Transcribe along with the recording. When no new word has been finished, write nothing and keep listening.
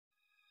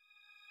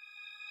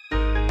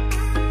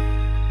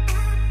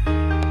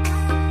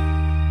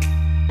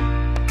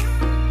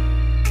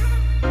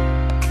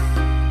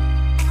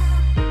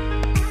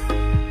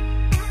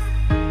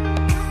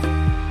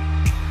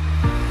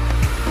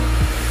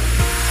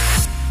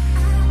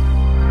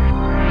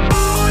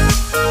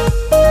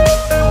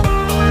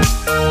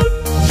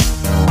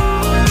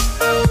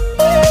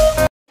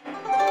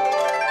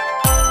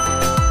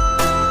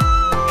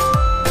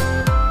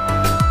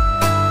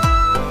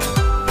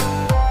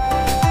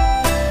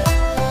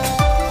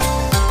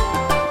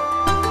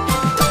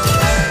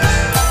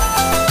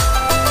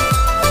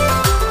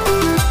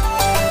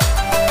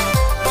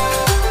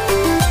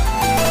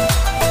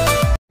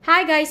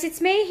guys,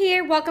 it's May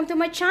here. Welcome to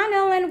my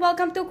channel and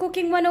welcome to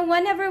Cooking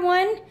 101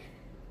 everyone.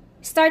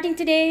 Starting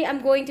today,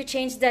 I'm going to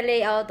change the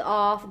layout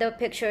of the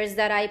pictures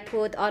that I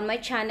put on my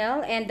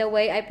channel and the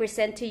way I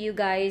present to you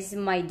guys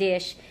my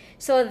dish.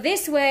 So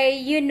this way,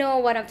 you know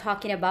what I'm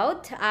talking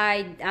about.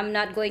 I'm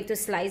not going to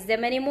slice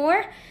them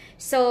anymore.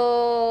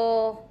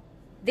 So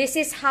this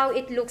is how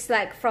it looks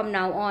like from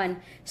now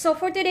on. So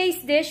for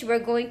today's dish, we're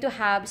going to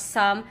have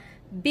some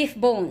beef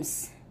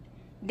bones.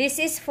 This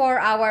is for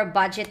our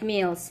budget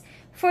meals.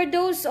 For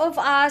those of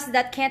us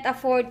that can't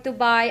afford to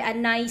buy a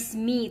nice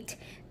meat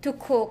to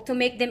cook, to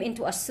make them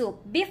into a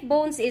soup, beef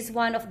bones is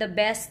one of the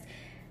best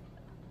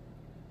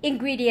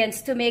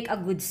ingredients to make a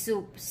good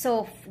soup.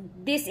 So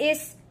this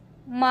is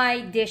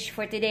my dish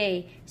for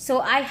today. So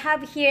I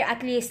have here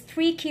at least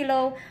 3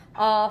 kilos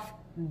of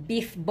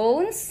beef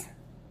bones.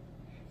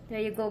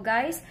 There you go,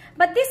 guys.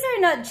 But these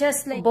are not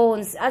just like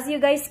bones. As you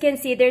guys can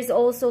see, there's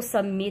also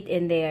some meat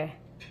in there.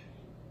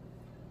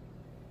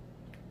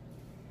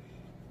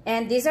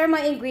 And these are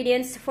my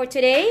ingredients for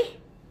today.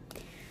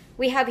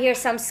 We have here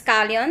some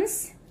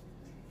scallions,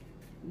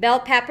 bell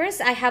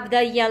peppers. I have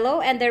the yellow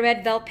and the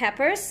red bell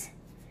peppers.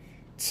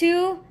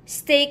 2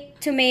 steak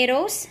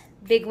tomatoes,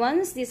 big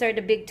ones. These are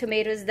the big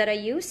tomatoes that I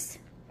use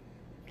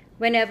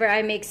whenever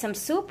I make some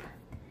soup.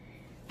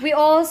 We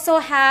also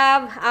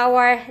have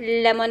our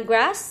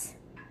lemongrass.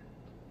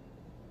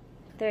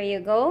 There you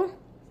go.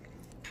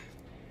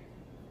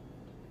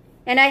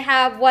 And I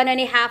have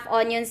 1.5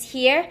 onions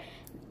here.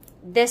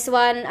 This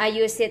one, I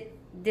used it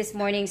this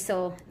morning,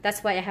 so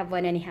that's why I have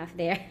 1.5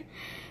 there.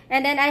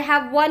 And then I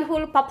have 1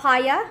 whole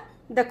papaya,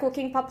 the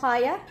cooking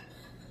papaya.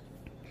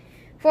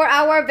 For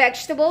our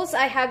vegetables,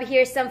 I have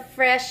here some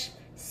fresh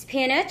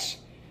spinach.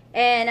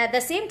 And at the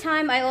same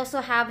time, I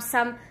also have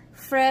some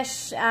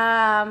fresh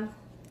bok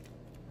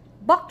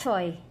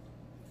choy,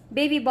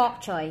 baby bok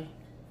choy.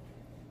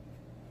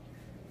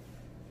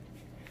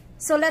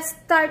 So let's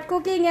start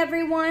cooking,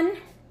 everyone.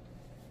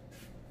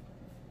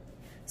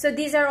 So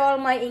these are all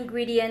my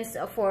ingredients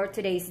for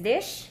today's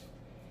dish.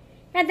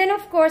 And then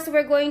of course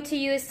we're going to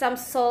use some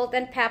salt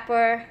and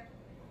pepper.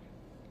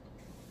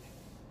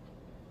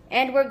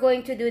 And we're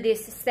going to do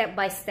this step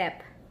by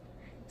step.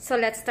 So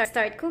let's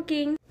start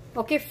cooking.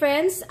 Okay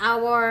friends,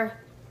 our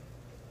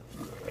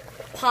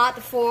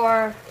pot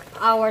for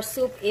our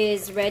soup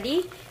is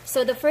ready.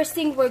 So the first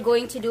thing we're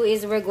going to do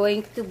is we're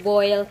going to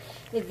boil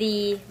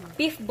the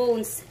beef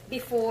bones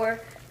before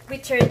we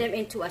turn them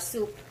into a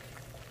soup.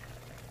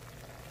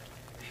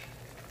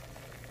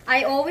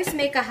 I always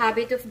make a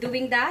habit of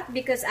doing that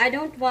because I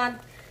don't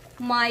want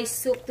my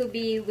soup to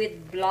be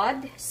with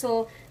blood.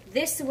 So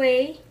this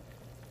way,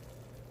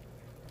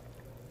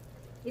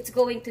 it's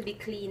going to be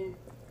clean.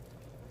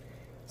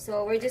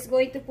 So we're just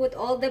going to put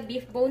all the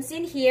beef bones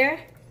in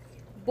here.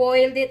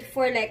 Boiled it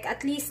for like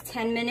at least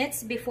 10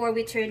 minutes before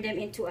we turn them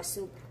into a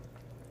soup.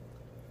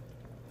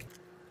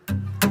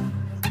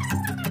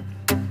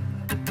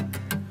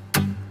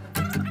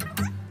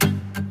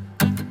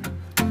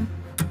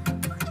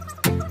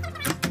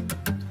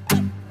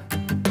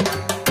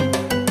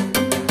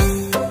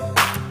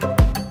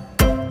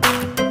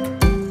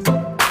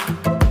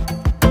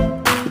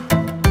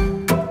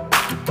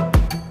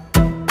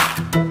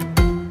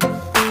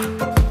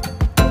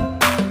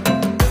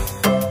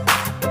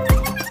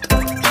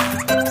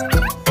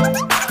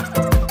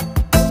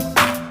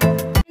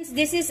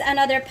 This is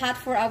another pot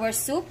for our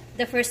soup.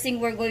 The first thing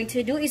we're going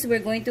to do is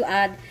we're going to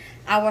add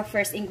our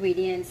first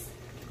ingredients.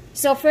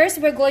 So first,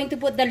 we're going to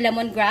put the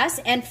lemongrass.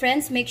 And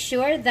friends, make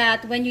sure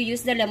that when you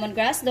use the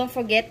lemongrass, don't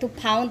forget to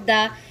pound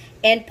the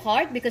end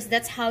part because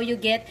that's how you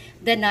get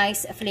the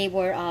nice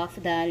flavor of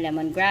the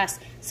lemongrass.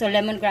 So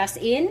lemongrass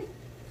in.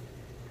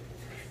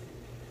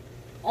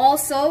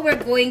 Also,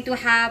 we're going to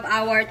have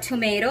our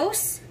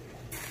tomatoes.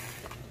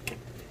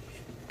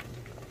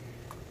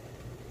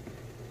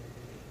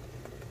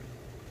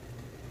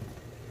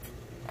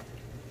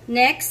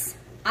 Next,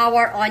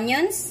 our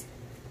onions.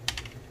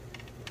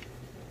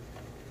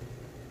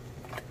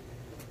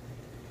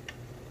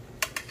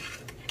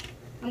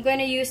 I'm going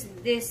to use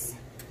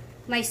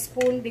my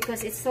spoon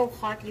because it's so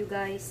hot, you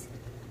guys.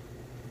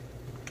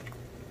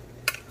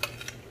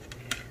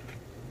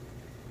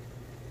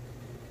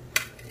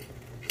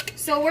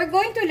 So we're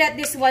going to let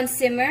this one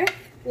simmer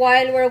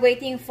while we're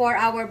waiting for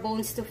our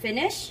bones to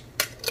finish.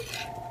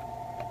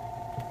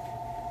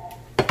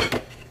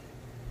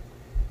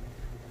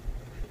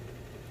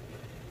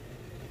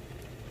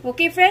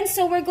 Okay friends,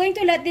 so we're going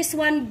to let this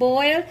one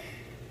boil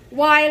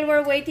while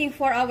we're waiting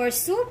for our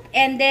soup,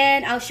 and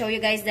then I'll show you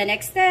guys the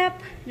next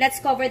step. Let's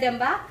cover them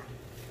back.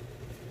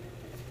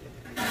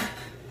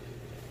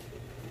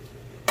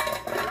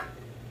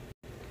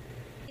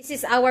 This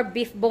is our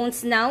beef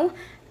bones now.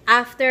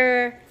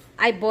 After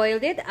I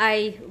boiled it,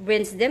 I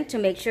rinsed them to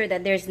make sure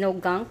that there's no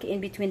gunk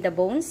in between the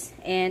bones,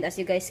 and as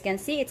you guys can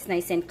see, it's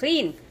nice and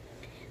clean.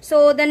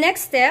 So the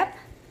next step,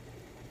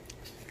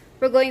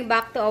 we're going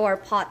back to our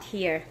pot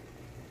here.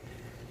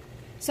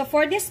 So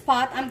for this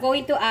pot, I'm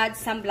going to add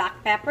some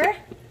black pepper.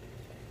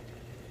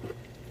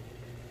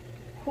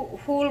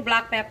 Whole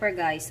black pepper,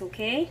 guys,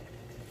 okay?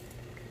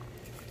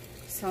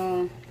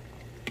 So,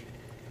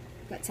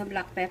 got some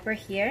black pepper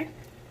here.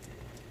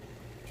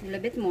 A little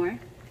bit more.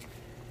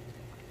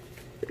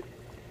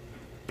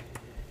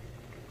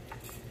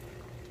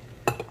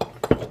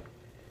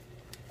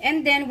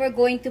 And then we're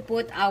going to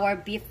put our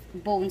beef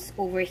bones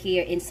over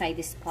here inside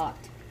this pot.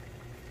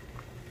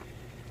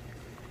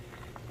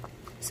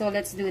 So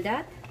let's do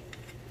that.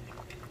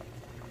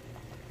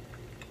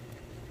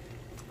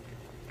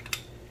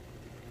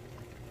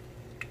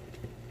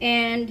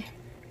 And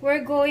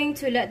we're going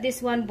to let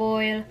this one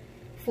boil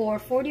for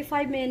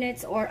 45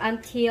 minutes or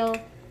until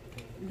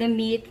the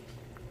meat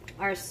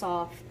are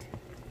soft.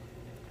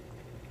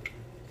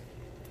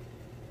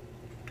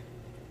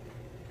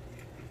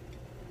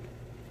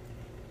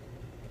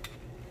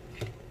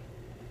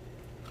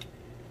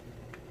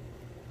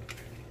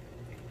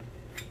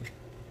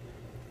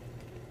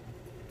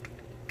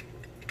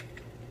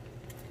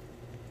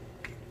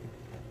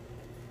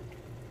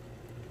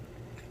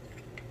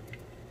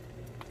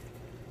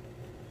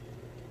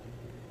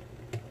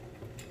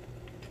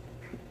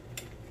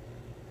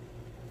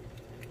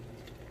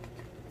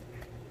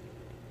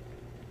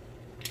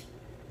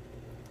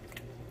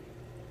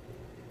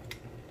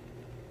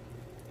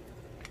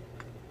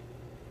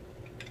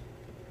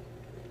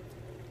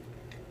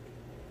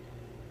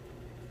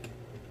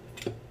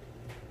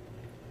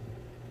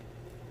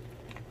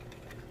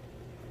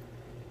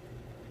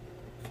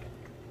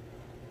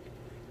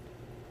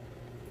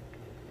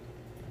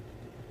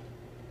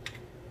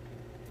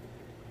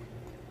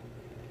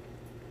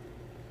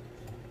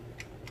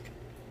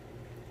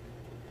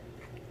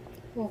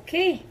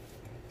 Okay,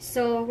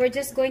 so we're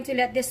just going to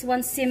let this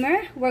one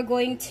simmer. We're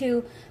going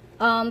to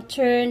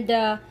turn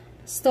the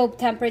stove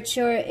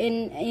temperature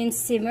in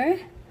simmer,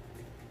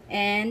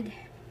 and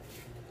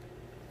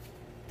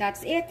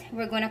that's it.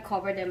 We're going to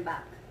cover them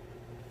back.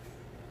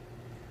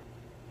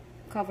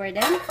 Cover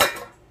them,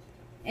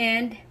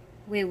 and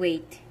we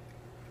wait.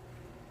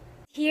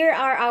 Here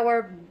are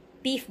our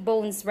beef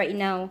bones right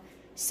now.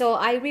 So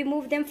I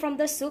removed them from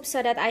the soup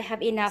so that I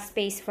have enough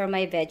space for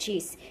my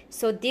veggies.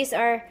 So these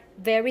are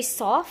very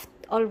soft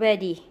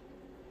already.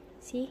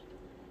 See?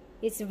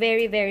 It's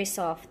very, very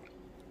soft.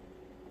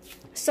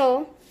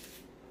 So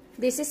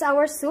this is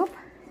our soup.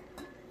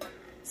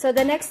 So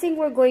the next thing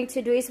we're going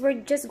to do is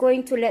we're just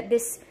going to let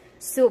this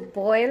soup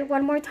boil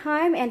one more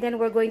time, and then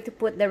we're going to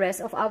put the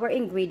rest of our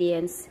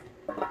ingredients.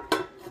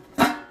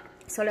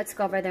 So let's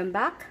cover them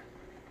back.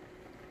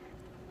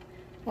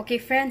 Okay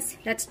friends,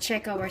 let's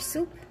check our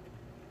soup.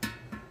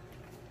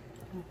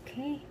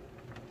 Okay.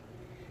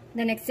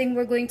 The next thing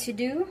we're going to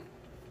do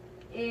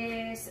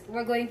is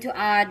we're going to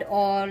add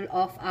all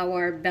of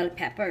our bell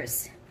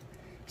peppers.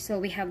 So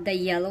we have the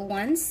yellow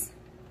ones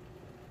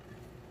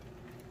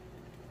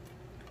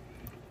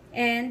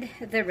and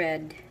the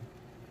red.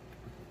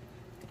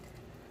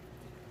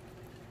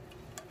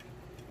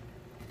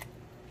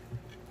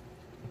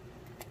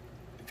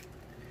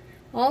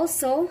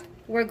 Also,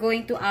 we're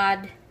going to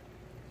add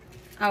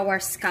our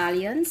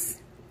scallions.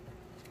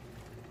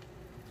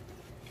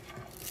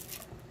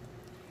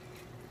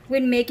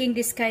 When making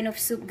this kind of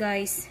soup,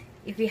 guys,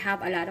 if you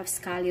have a lot of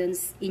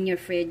scallions in your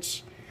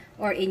fridge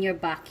or in your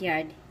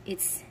backyard,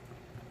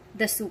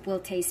 the soup will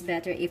taste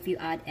better if you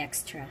add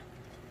extra.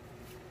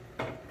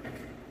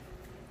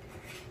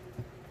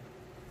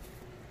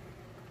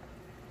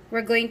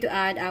 We're going to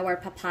add our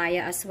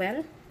papaya as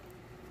well.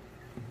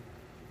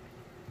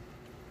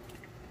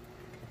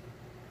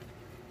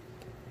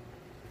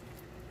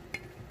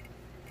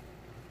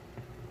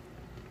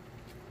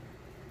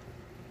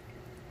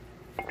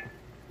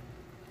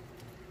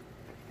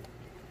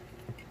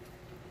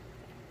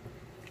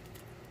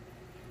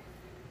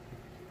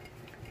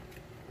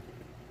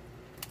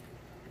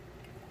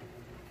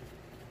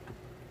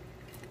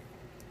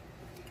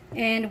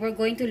 And we're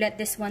going to let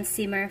this one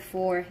simmer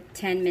for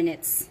 10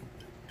 minutes.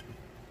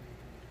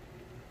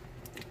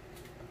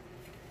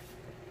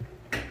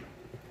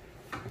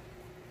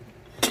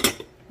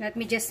 Let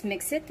me just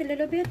mix it a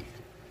little bit.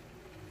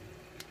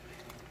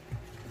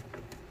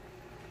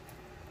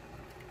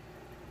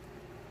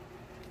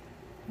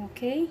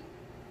 Okay.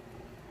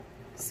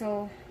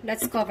 So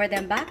let's cover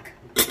them back.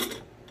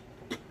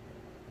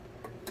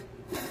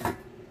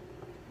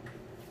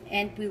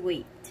 And we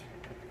wait.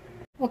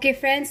 Okay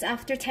friends,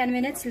 after 10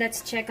 minutes,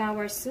 let's check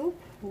our soup.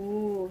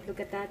 Ooh, look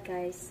at that,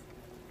 guys.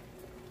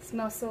 It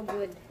smells so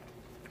good.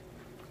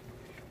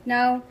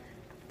 Now,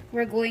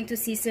 we're going to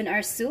season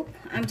our soup.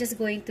 I'm just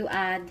going to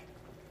add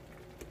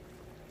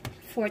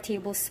 4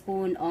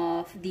 tablespoons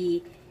of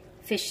the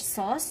fish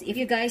sauce. If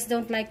you guys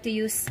don't like to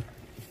use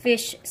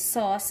fish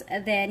sauce,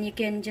 then you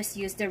can just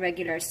use the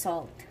regular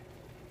salt.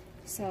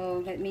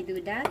 So, let me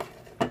do that.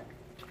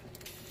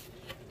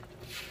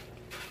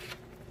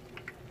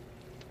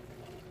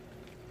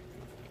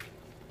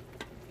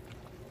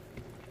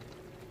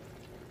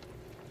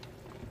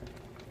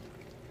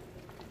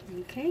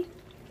 Okay.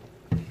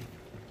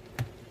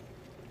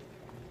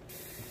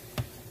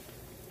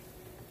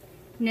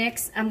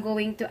 Next, I'm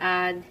going to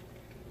add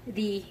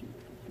the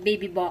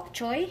baby bok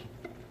choy.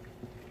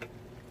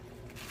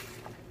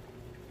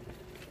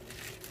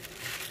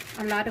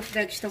 A lot of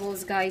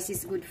vegetables, guys,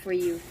 is good for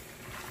you.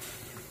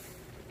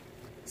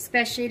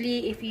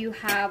 Especially if you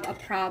have a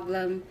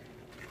problem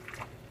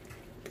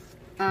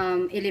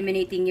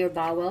eliminating your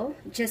bowel.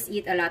 Just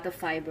eat a lot of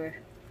fiber.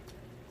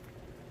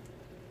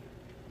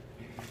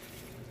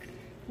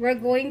 We're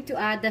going to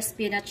add the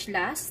spinach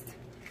last.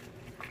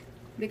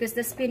 Because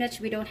the spinach,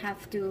 we don't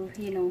have to,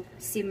 you know,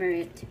 simmer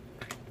it.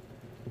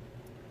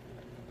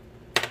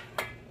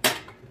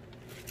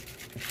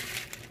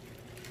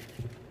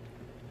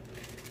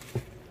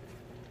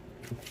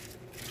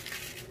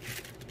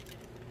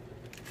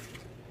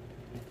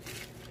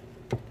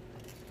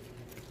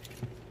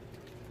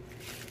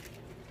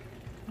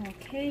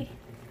 Okay.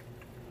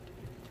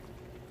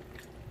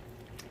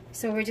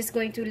 So we're just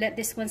going to let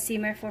this one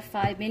simmer for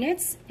 5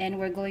 minutes. And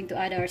we're going to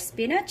add our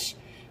spinach.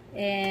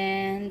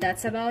 And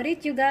that's about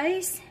it, you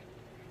guys.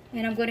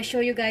 And I'm going to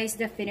show you guys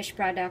the finished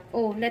product.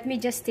 Oh, let me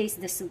just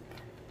taste the soup.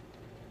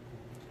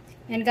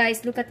 And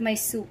guys, look at my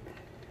soup.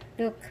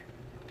 Look.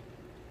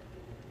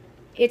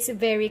 It's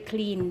very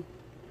clean.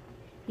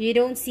 You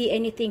don't see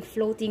anything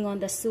floating on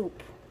the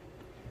soup.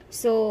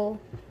 So,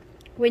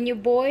 when you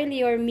boil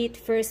your meat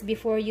first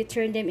before you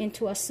turn them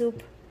into a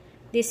soup,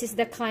 this is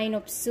the kind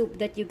of soup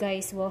that you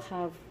guys will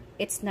have.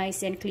 It's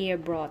nice and clear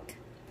broth.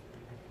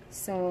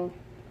 So,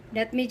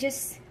 let me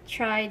just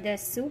try the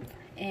soup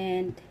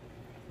and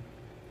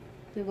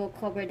we will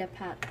cover the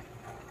pot.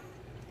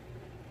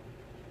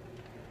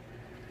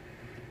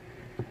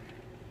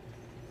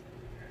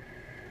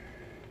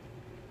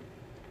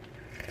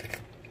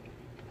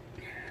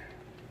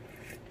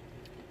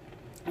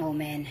 Oh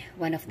man,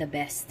 one of the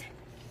best.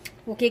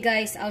 Okay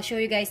guys, I'll show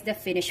you guys the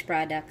finished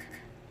product.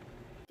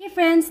 Okay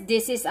friends,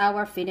 this is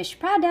our finished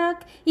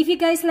product. If you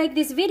guys like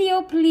this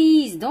video,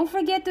 please don't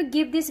forget to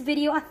give this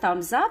video a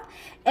thumbs up.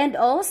 And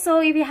also,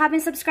 if you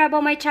haven't subscribed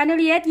on my channel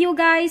yet, you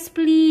guys,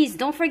 please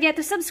don't forget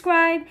to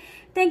subscribe.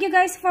 Thank you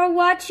guys for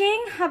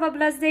watching. Have a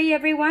blessed day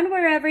everyone,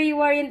 wherever you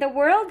are in the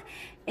world.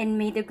 And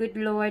may the good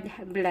Lord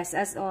bless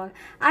us all.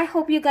 I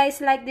hope you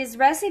guys like this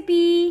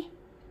recipe.